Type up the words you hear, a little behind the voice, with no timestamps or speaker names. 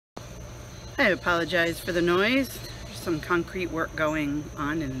I apologize for the noise. There's some concrete work going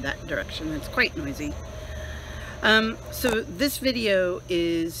on in that direction. It's quite noisy. So this video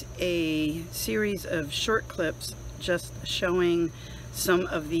is a series of short clips just showing some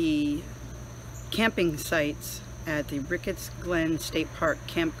of the camping sites at the Ricketts Glen State Park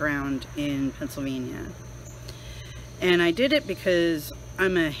campground in Pennsylvania. And I did it because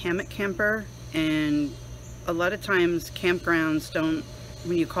I'm a hammock camper, and a lot of times campgrounds don't,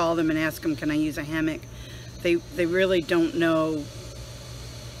 when you call them and ask them, can I use a hammock, they really don't know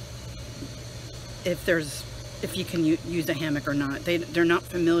if you can use a hammock or not. They're not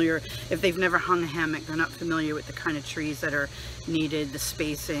familiar. If they've never hung a hammock, they're not familiar with the kind of trees that are needed, the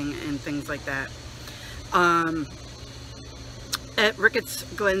spacing and things like that. At Ricketts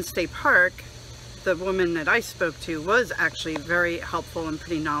Glen State Park, the woman that I spoke to was actually very helpful and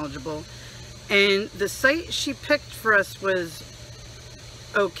pretty knowledgeable. And the site she picked for us was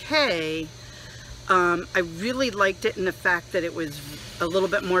okay. I really liked it in the fact that it was a little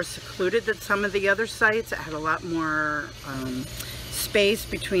bit more secluded than some of the other sites. It had a lot more space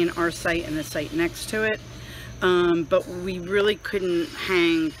between our site and the site next to it. But we really couldn't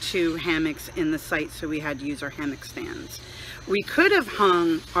hang 2 hammocks in the site, so we had to use our hammock stands. We could have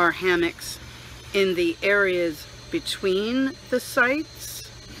hung our hammocks in the areas between the sites,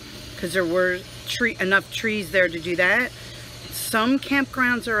 because there were enough trees there to do that. Some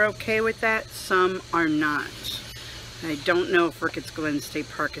campgrounds are okay with that, some are not. I don't know if Ricketts Glen State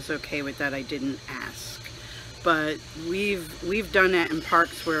Park is okay with that. I didn't ask. But we've done that in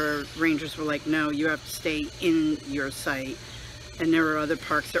parks where rangers were like, no, you have to stay in your site. And there were other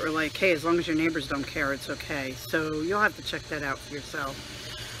parks that were like, hey, as long as your neighbors don't care, it's okay. So you'll have to check that out for yourself.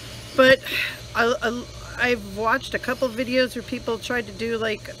 But I've watched a couple videos where people tried to do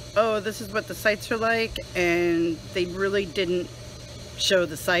like, oh, this is what the sites are like, and they really didn't show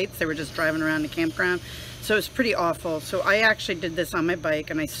the sites. They were just driving around the campground. So it's pretty awful. So I actually did this on my bike,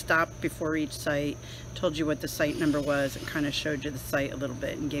 and I stopped before each site, told you what the site number was, and kind of showed you the site a little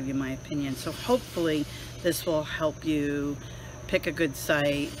bit and gave you my opinion. So hopefully this will help you pick a good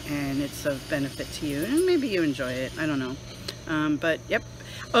site and it's of benefit to you, and maybe you enjoy it. I don't know. But yep.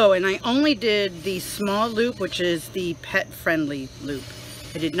 Oh, and I only did the small loop, which is the pet-friendly loop.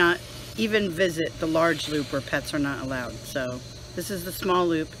 I did not even visit the large loop where pets are not allowed. So this is the small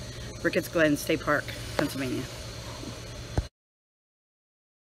loop, Ricketts Glen State Park, Pennsylvania.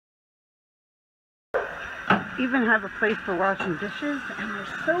 Even have a place for washing dishes, and there's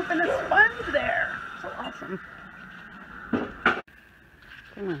soap and a sponge there. So awesome.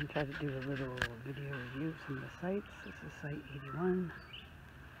 I'm going to try to do a little video review of some of the sites. This is site 81.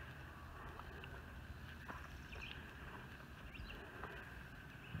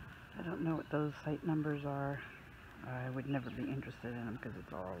 I don't know what those site numbers are. I would never be interested in them because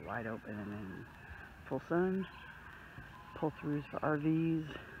it's all wide open and in full sun. Pull-throughs for RVs.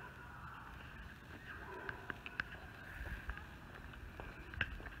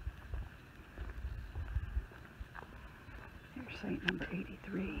 Here's site number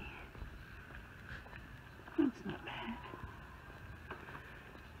 83. That's not bad.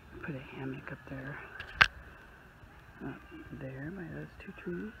 Put a hammock up there. Up there by those 2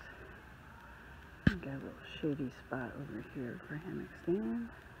 trees. Got a little shady spot over here for hammock stand.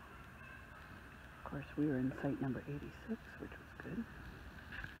 Of course, we were in site number 86, which was good.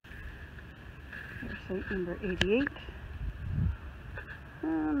 Here's site number 88.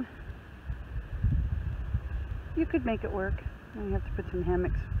 You could make it work. You have to put some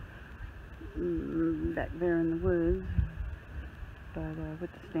hammocks back there in the woods. But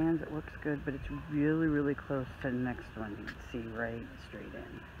with the stands, it works good, but it's really, really close to the next one. You can see right straight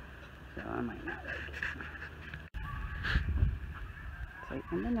in. So I might not like it. Site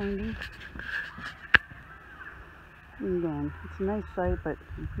number 90. And again, it's a nice site, but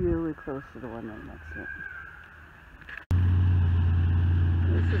really close to the one right next to it.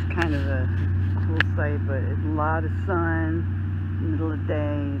 This is kind of a cool site, but it's a lot of sun. Middle of the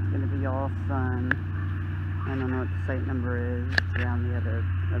day, it's going to be all sun. I don't know what the site number is. It's around the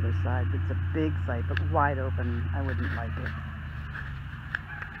other side. It's a big site, but wide open. I wouldn't like it.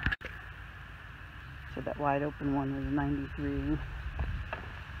 So that wide open one was 93.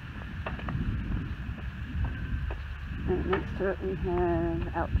 Right next to it we have,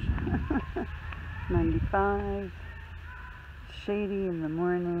 ouch, 95. Shady in the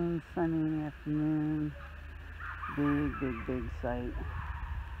morning, sunny in the afternoon. Big site.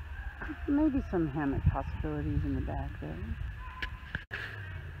 Maybe some hammock possibilities in the back there.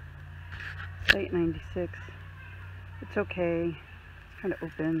 Site 96. It's okay. It's kind of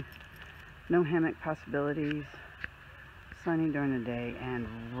open. No hammock possibilities. sunny during the day and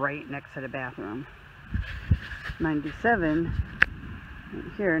right next to the bathroom. 97, right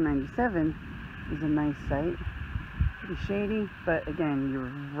here, 97 is a nice site. Pretty shady, but again,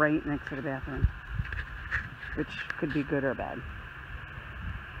 you're right next to the bathroom, which could be good or bad.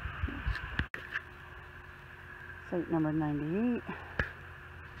 Site number 98,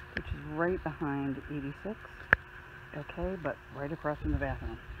 which is right behind 86. Okay, but right across from the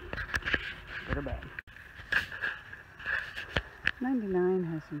bathroom. Good or bad. 99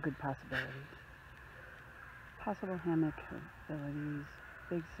 has some good possibilities. Possible hammock abilities,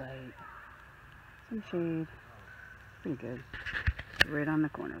 big site, some shade, pretty good. Right on the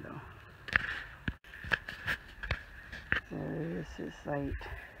corner though. So this is site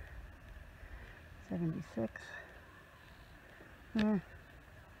 76. Yeah,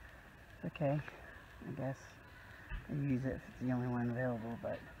 it's okay, I guess. I use it if it's the only one available,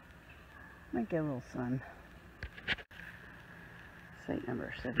 but might get a little sun. Site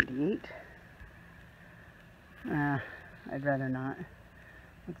number 78. I'd rather not.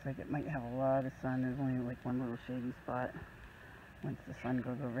 Looks like it might have a lot of sun. There's only like one little shady spot. Once the sun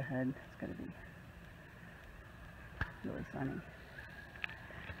goes overhead, it's going to be really sunny.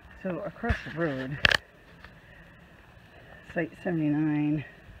 So across the road, site 79,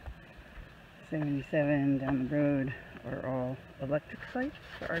 77 down the road are all electric sites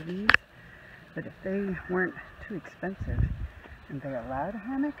for RVs. But if they weren't too expensive and they allowed a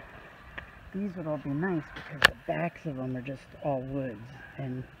hammock, these would all be nice because the backs of them are just all woods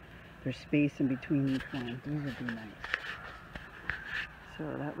and there's space in between each one. These would be nice. So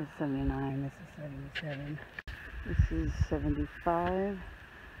that was 79, this is 77. This is 75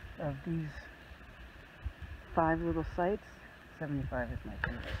 of these 5 little sites. 75 is my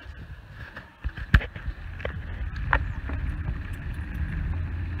favorite.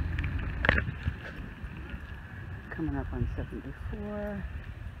 Coming up on 74.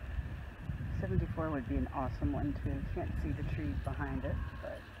 74 would be an awesome one too. Can't see the trees behind it,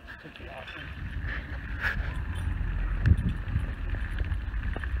 but it would be awesome.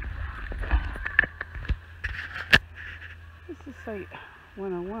 This is site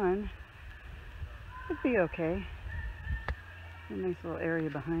 101. It'd be okay. A nice little area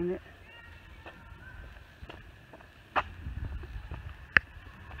behind it.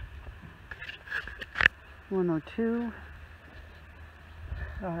 (102).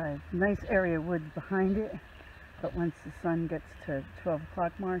 Nice area of woods behind it, but once the sun gets to 12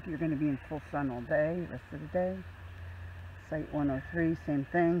 o'clock mark, you're going to be in full sun all day, the rest of the day. Site 103, same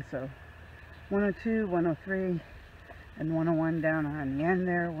thing. So 102, 103, and 101 down on the end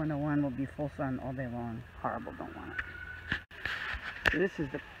there. 101 will be full sun all day long. Horrible, don't want it. So this is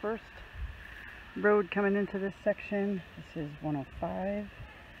the first road coming into this section. This is 105.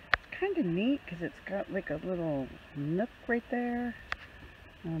 It's kind of neat because it's got like a little nook right there.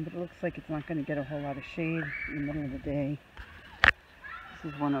 But it looks like it's not going to get a whole lot of shade in the middle of the day.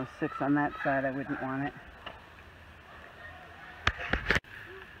 This is 106 on that side. I wouldn't want it.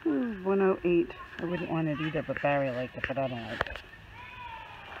 This is 108. I wouldn't want it either, but Barry liked it, but I don't like it.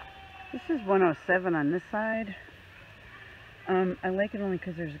 This is 107 on this side. I like it only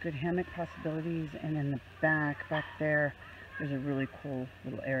because there's good hammock possibilities, and in the back there, there's a really cool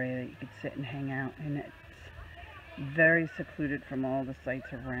little area that you could sit and hang out, and it's very secluded from all the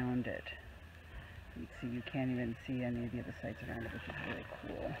sites around it. You can see you can't even see any of the other sites around it, which is really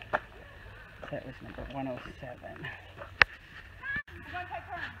cool. That was number 107.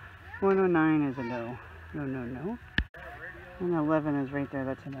 109 is a no. No, no, no. 111 is right there.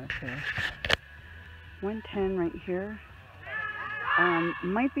 That's a no too. 110 right here.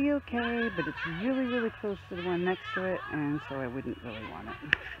 Might be okay, but it's really, really close to the one next to it, and so I wouldn't really want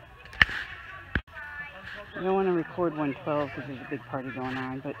it. I don't want to record 112 because there's a big party going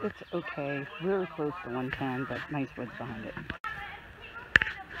on, but it's okay. Really close to 110, but nice woods behind it.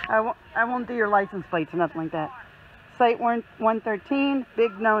 I won't do your license plates or nothing like that. Site 113,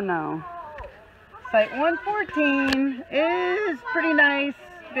 big no-no. Site 114 is pretty nice,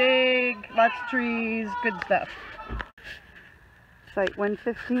 big, lots of trees, good stuff. Site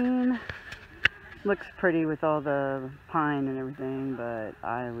 115 looks pretty with all the pine and everything, but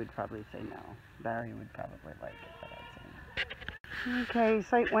I would probably say no. Barry would probably like it, but I'd say no. Okay,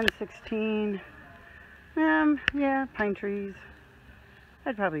 site 116. Yeah, pine trees.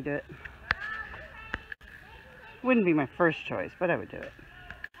 I'd probably do it. Wouldn't be my first choice, but I would do it.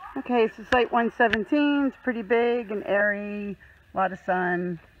 Okay, so site 117 is pretty big and airy, a lot of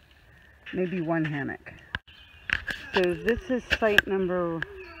sun, maybe one hammock. So this is site number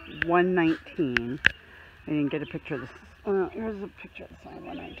 119. I didn't get a picture of this. Here's a picture of the sign,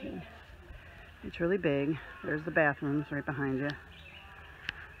 119. It's really big. There's the bathrooms right behind you.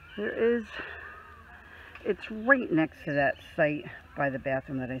 It's right next to that site by the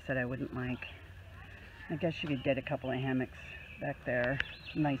bathroom that I said I wouldn't like. I guess you could get a couple of hammocks back there.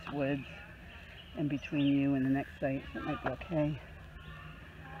 Nice woods in between you and the next site. That might be okay.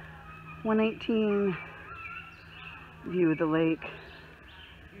 118, view of the lake.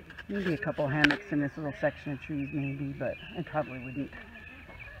 Maybe a couple of hammocks in this little section of trees maybe, but I probably wouldn't.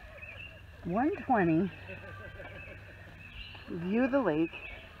 120, view of the lake,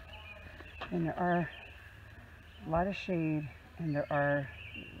 and there are a lot of shade, and there are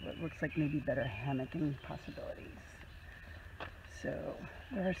what looks like maybe better hammocking possibilities. So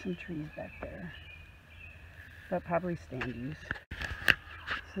there are some trees back there, but probably stand use.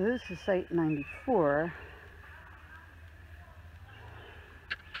 So this is site 94.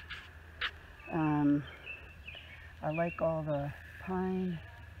 I like all the pine.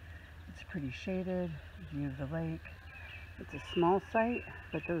 It's pretty shaded. View of the lake. It's a small site,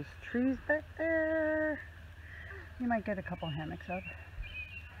 but those trees back there, you might get a couple hammocks up.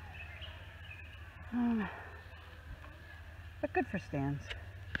 But good for stands.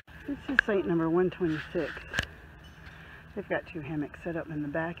 This is site number 126. They've got 2 hammocks set up in the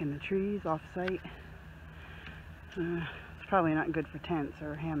back in the trees off site. It's probably not good for tents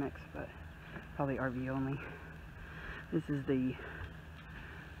or hammocks, but probably RV only. This is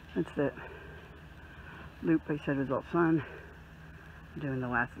that's the loop I said was all fun. I'm doing the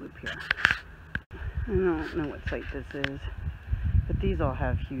last loop here. I don't know what site this is, but these all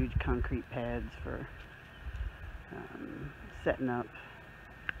have huge concrete pads for setting up.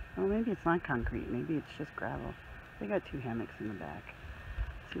 Oh, maybe it's not concrete. Maybe it's just gravel. They got 2 hammocks in the back.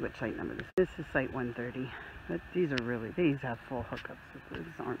 Let's see what site number this is. This is site 130. But these have full hookups. These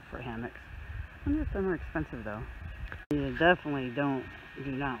aren't for hammocks. I wonder if they're more expensive though. You definitely do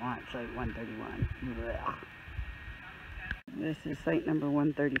not want site 131. Blech. This is site number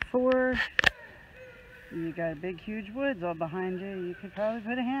 134. You got big, huge woods all behind you. You could probably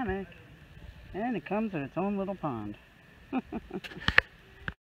put a hammock. And it comes with its own little pond.